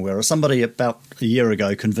was, Mawera. Somebody about a year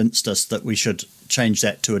ago convinced us that we should change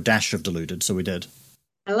that to a dash of deluded, so we did.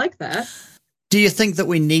 I like that. Do you think that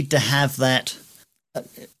we need to have that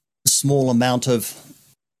small amount of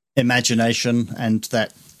imagination and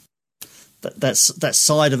that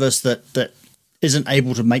side of us that isn't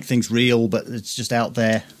able to make things real, but it's just out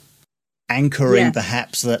there anchoring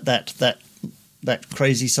perhaps that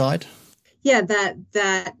crazy side? Yeah,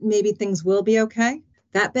 that maybe things will be okay.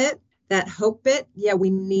 That bit, that hope bit, yeah, we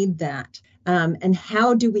need that. And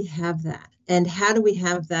how do we have that? And how do we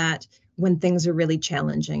have that when things are really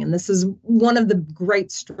challenging? And this is one of the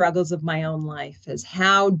great struggles of my own life, is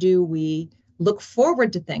how do we look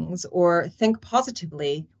forward to things or think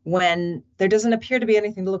positively when there doesn't appear to be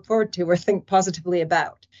anything to look forward to or think positively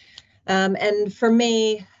about? And for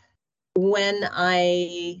me, when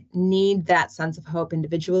I need that sense of hope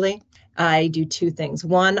individually, I do two things.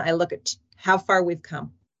 One, I look at how far we've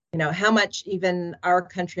come, how much even our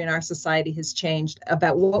country and our society has changed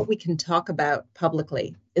about what we can talk about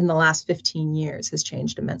publicly in the last 15 years has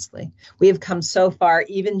changed immensely. We have come so far,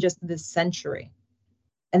 even just this century.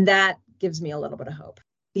 And that gives me a little bit of hope.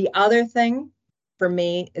 The other thing for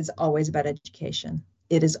me is always about education.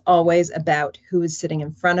 It is always about who is sitting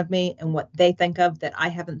in front of me and what they think of that I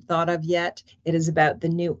haven't thought of yet. It is about the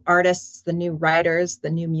new artists, the new writers, the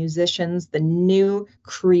new musicians, the new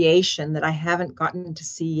creation that I haven't gotten to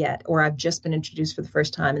see yet, or I've just been introduced for the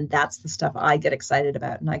first time. And that's the stuff I get excited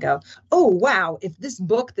about. And I go, oh, wow, if this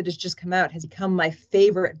book that has just come out has become my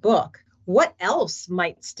favorite book, what else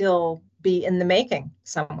might still be in the making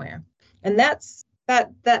somewhere? And that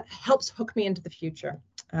helps hook me into the future.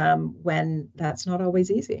 When that's not always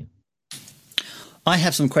easy. I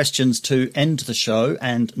have some questions to end the show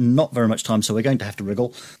and not very much time, so we're going to have to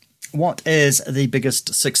wriggle. What is the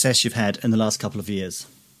biggest success you've had in the last couple of years?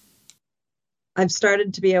 I've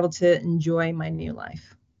started to be able to enjoy my new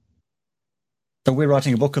life. So we're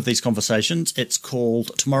writing a book of these conversations. It's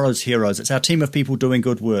called Tomorrow's Heroes. It's our team of people doing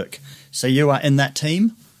good work. So you are in that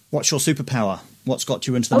team. What's your superpower? What's got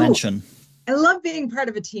you into the mansion? I love being part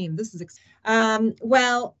of a team. This is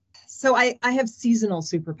so I have seasonal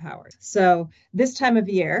superpowers. So this time of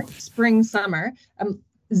year, spring, summer,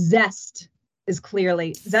 zest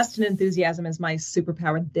and enthusiasm is my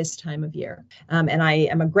superpower this time of year. And I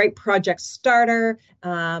am a great project starter.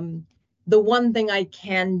 The one thing I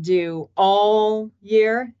can do all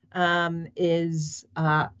year is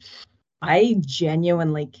I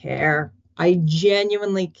genuinely care. I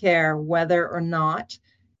genuinely care whether or not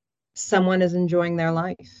someone is enjoying their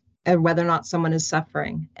life. and whether or not someone is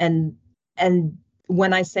suffering. And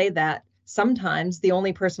when I say that, sometimes the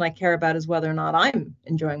only person I care about is whether or not I'm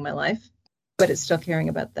enjoying my life, but it's still caring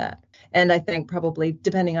about that. And I think probably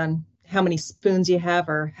depending on how many spoons you have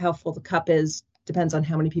or how full the cup is, depends on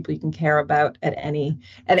how many people you can care about at any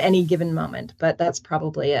given moment. But that's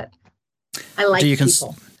probably it. I like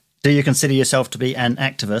people. Do you consider yourself to be an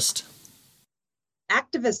activist?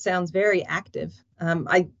 Activist sounds very active. I'm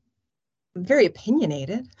very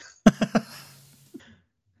opinionated.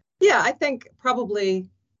 Yeah, I think probably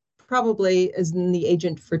is in the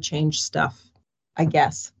agent for change stuff, I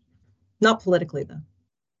guess. Not politically, though.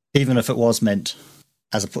 Even if it was meant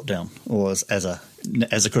as a put down or as a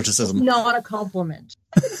criticism. Not a compliment.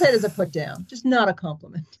 I would say it as a put down, just not a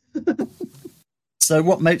compliment. So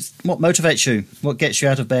what motivates you? What gets you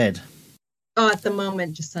out of bed? Oh, at the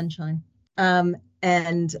moment, just sunshine.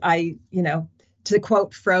 And I, to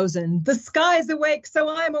quote Frozen, the sky's awake, so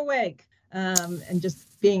I'm awake. And just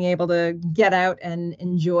being able to get out and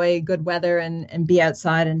enjoy good weather and be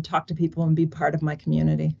outside and talk to people and be part of my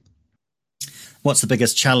community. What's the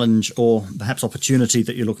biggest challenge or perhaps opportunity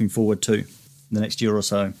that you're looking forward to in the next year or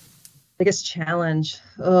so? Biggest challenge?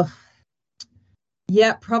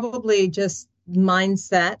 Yeah, probably just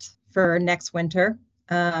mindset for next winter,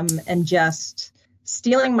 and just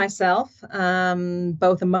steeling myself,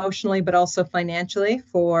 both emotionally but also financially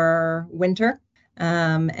for winter,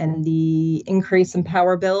 and the increase in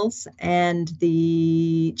power bills and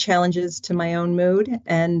the challenges to my own mood,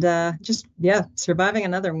 and surviving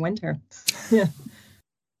another winter. Yeah.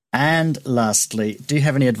 And lastly, do you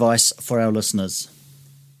have any advice for our listeners?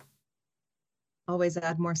 Always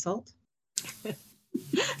add more salt.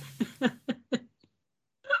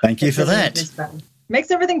 Thank you for that.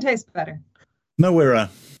 Makes everything taste better. Mawira.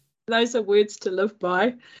 Those are words to live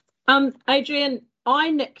by. Adrian,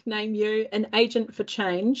 I nickname you an agent for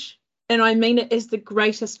change, and I mean it as the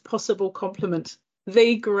greatest possible compliment.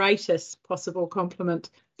 The greatest possible compliment.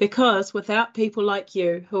 Because without people like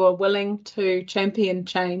you who are willing to champion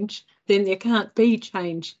change, then there can't be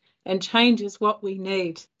change. And change is what we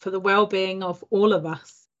need for the well-being of all of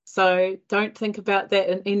us. So don't think about that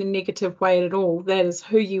in any negative way at all. That is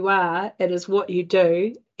who you are. It is what you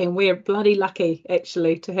do. And we're bloody lucky,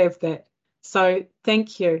 actually, to have that. So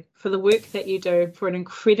thank you for the work that you do, for an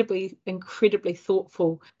incredibly, incredibly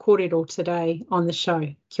thoughtful kōrero today on the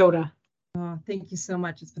show. Kia ora. Oh, thank you so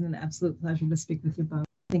much. It's been an absolute pleasure to speak with you both.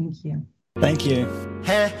 Thank you. Thank you.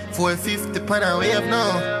 Hey, 450 pound a wave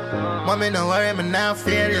now. Mommy, no worry, me now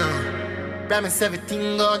fail you. Promise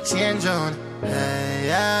everything gon' change on. Hey,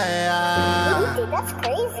 yeah. That's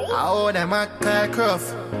crazy. I owe them a car cruff.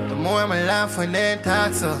 The more my laugh when they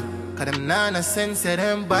talk so. Cause them nana sense of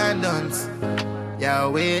them bandons. Yeah,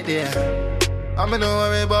 wait there. I'ma no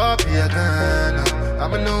worry about your gun.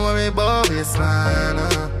 I'ma no worry about this man.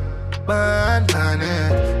 Band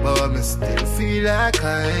planet, but me still feel like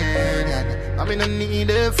I ain't. I mean I need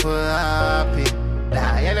it for happy.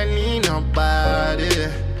 I don't need nobody.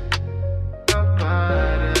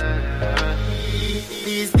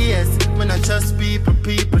 These days, when I trust people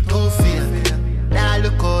too feel. Now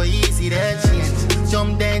look how easy they change.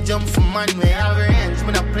 Jump then jump for man way average.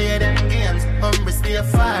 When I play them games, humble stay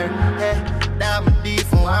fire. Hey, that my deep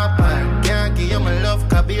for one part. Can't give you my love,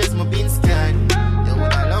 cause because my been scared. You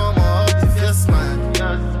would allow my heart to feel smart.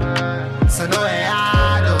 So no way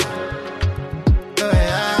I do. No way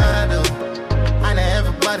I do. I know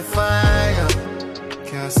everybody fire.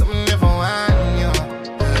 Can't something never want you.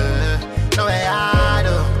 No way I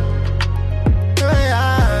do. No way I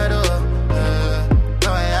do. No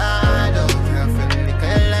way I do. Can't feel the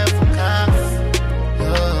kind of life from cars.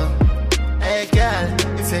 Hey girl,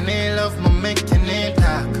 if you need love, me make you need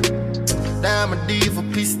talk. Damn a diva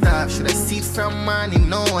pissed off. Should I see it from morning?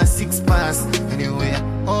 No, a 6 pass. Anyway,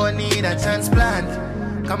 oh, I need a transplant.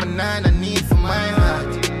 Come on, I need for my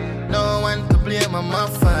heart. No one to blame, I'm my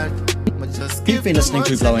fault. You've been listening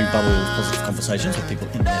to Blowing Bubbles, positive conversations with people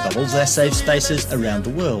in their bubbles, their safe spaces around the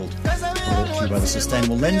world. Brought to you by the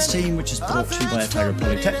Sustainable Lens team, which is brought to you by Otago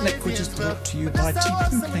Polytechnic, which is brought to you by Te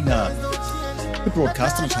Pūkenga. We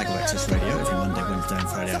broadcast on Otago Access Radio every Monday, Wednesday and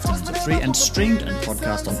Friday afternoons at 3 and streamed and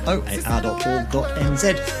podcast on oar.org.nz.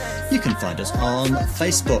 You can find us on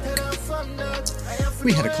Facebook.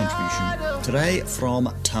 We had a contribution today from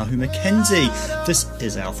Tahu Mackenzie. This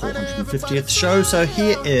is our 450th show, so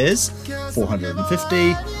here is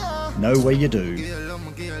 450, Know Where You Do.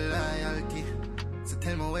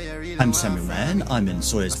 I'm Samuel Mann. I'm in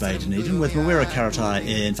Sawyers Bay, Dunedin, with Mawira Karatai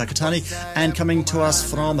in Whakatane, and coming to us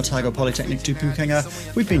from Otago Polytechnic Te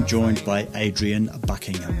Pūkenga, we've been joined by Adrian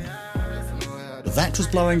Buckingham. That was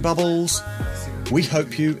Blowing Bubbles. We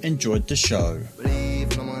hope you enjoyed the show.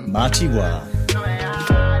 Matiwa.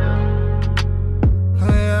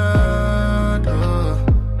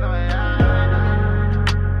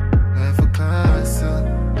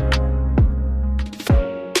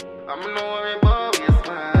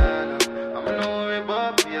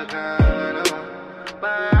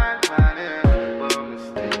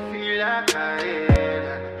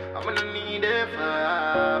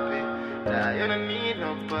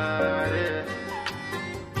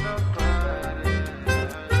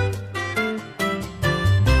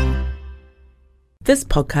 This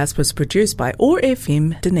podcast was produced by OAR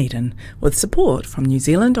FM Dunedin with support from New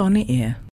Zealand On the Air.